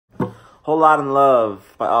Whole Lot in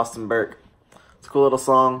Love by Austin Burke. It's a cool little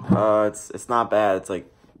song. It's not bad. It's like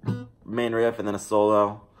main riff and then a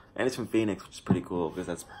solo. And it's from Phoenix, which is pretty cool because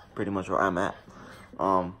that's pretty much where I'm at.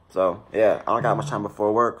 So yeah, I don't got much time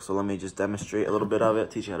before work, so let me just demonstrate a little bit of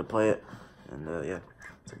it, teach you how to play it. And yeah,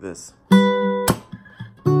 it's like this.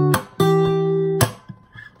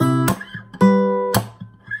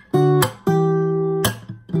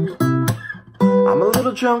 I'm a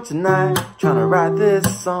little drunk tonight, trying to write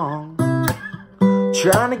this song.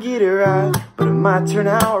 Trying to get it right, but it might turn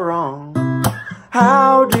out wrong.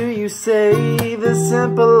 How do you say the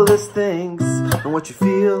simplest things when what you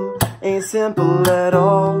feel ain't simple at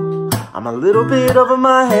all? I'm a little bit over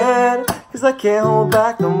my head, cause I can't hold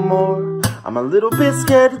back no more. I'm a little bit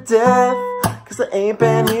scared to death, cause I ain't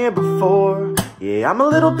been here before. Yeah, I'm a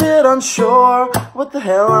little bit unsure what the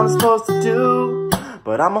hell I'm supposed to do,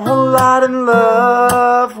 but I'm a whole lot in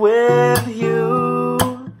love with you.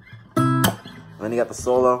 And then you got the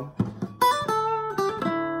solo.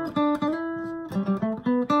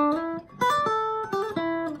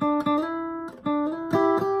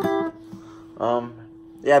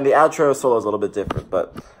 Yeah, and the outro solo is a little bit different,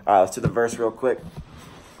 but let's do the verse real quick.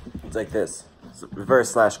 It's like this. It's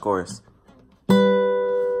verse / chorus.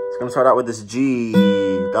 It's gonna start out with this G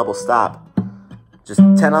double stop. Just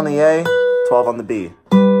 10 on the A, 12 on the B.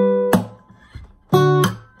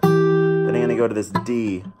 Then you're gonna go to this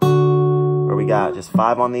D, where we got just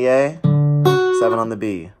 5 on the A, 7 on the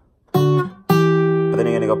B. But then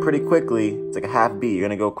you're gonna go pretty quickly. It's like a half beat. You're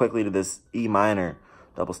gonna go quickly to this E minor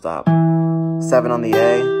double stop. 7 on the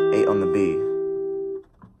A, 8 on the B.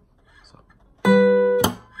 So.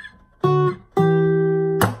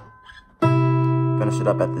 Finish it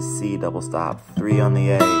up at the C double stop. 3 on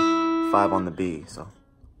the A, 5 on the B. So.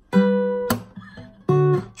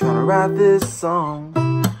 Trying to write this song,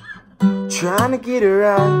 trying to get it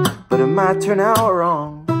right, but it might turn out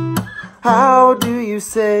wrong. How do you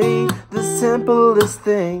say the simplest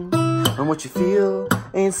thing when what you feel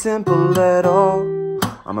ain't simple at all?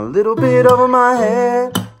 I'm a little bit over my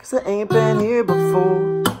head, cause I ain't been here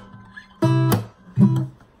before.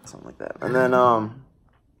 Something like that. And then,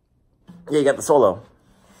 yeah, you got the solo.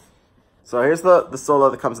 So here's the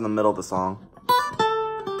solo that comes in the middle of the song.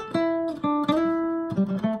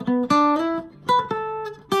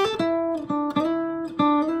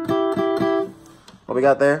 What we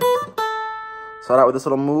got there? Start out with this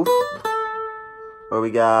little move, where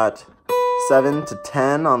we got 7 to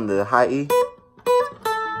 10 on the high E.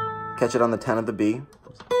 Catch it on the 10 of the B.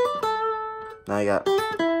 Now you got,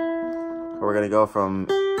 we're gonna go from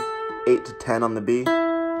 8 to 10 on the B.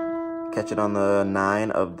 Catch it on the 9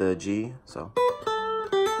 of the G. So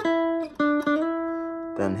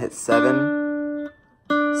then hit 7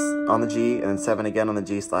 on the G and then 7 again on the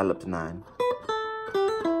G. Slide it up to 9.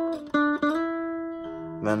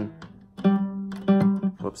 And then,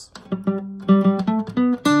 whoops.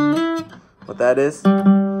 What that is?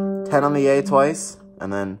 10 on the A twice,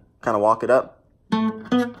 and then kind of walk it up.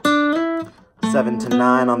 7 to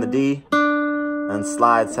 9 on the D, and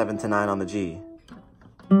slide 7 to 9 on the G.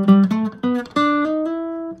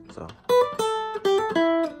 So.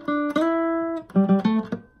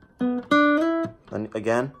 Then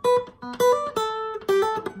again.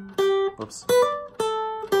 Whoops.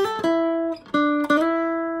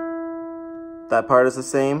 That part is the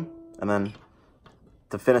same, and then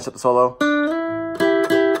to finish up the solo,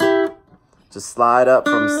 just slide up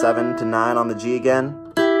from 7 to 9 on the G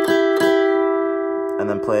again, and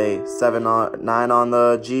then play 9 on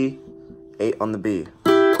the G, 8 on the B.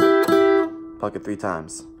 Pluck it 3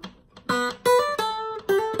 times.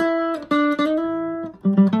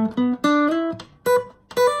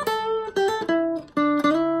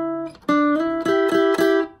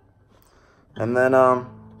 And then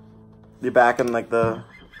you're back in like the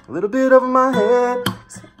little bit over my head,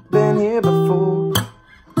 been here before.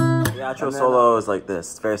 The outro solo is like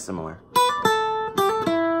this. It's very similar.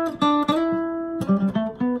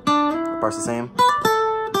 The part's the same.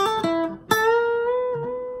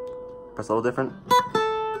 Part's a little different.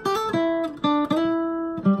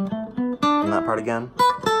 And that part again.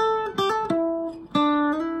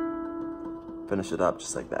 Finish it up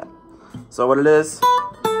just like that. So what it is,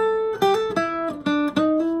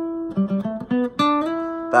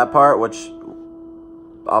 that part, which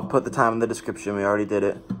I'll put the time in the description, we already did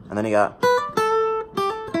it. And then you got,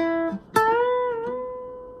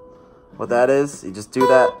 what that is, you just do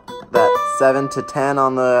that 7 to 10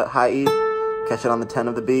 on the high E, catch it on the 10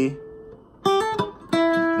 of the B,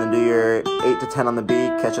 and then do your 8 to 10 on the B,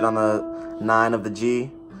 catch it on the 9 of the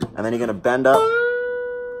G, and then you're gonna bend up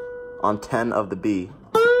on 10 of the B.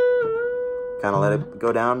 Kind of let it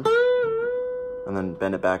go down, and then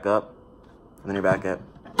bend it back up, and then you're back at.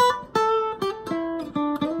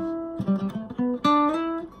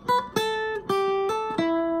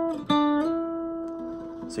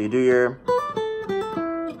 So you do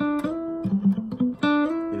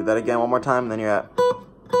that again one more time, and then you're at.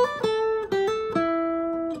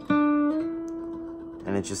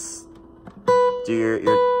 And it just do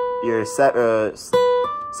your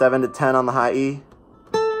 7 to 10 on the high E,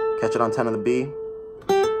 catch it on 10 on the B,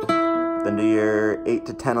 then do your 8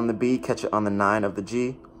 to 10 on the B, catch it on the 9 of the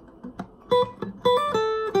G,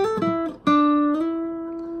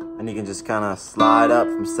 and you can just kind of slide up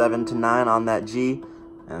from 7 to 9 on that G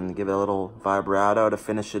and give it a little vibrato to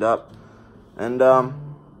finish it up. And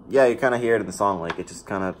yeah, you kind of hear it in the song, like it just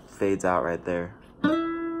kind of fades out right there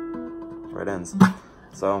where it ends.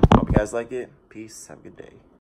 So hope you guys like it. Peace, have a good day.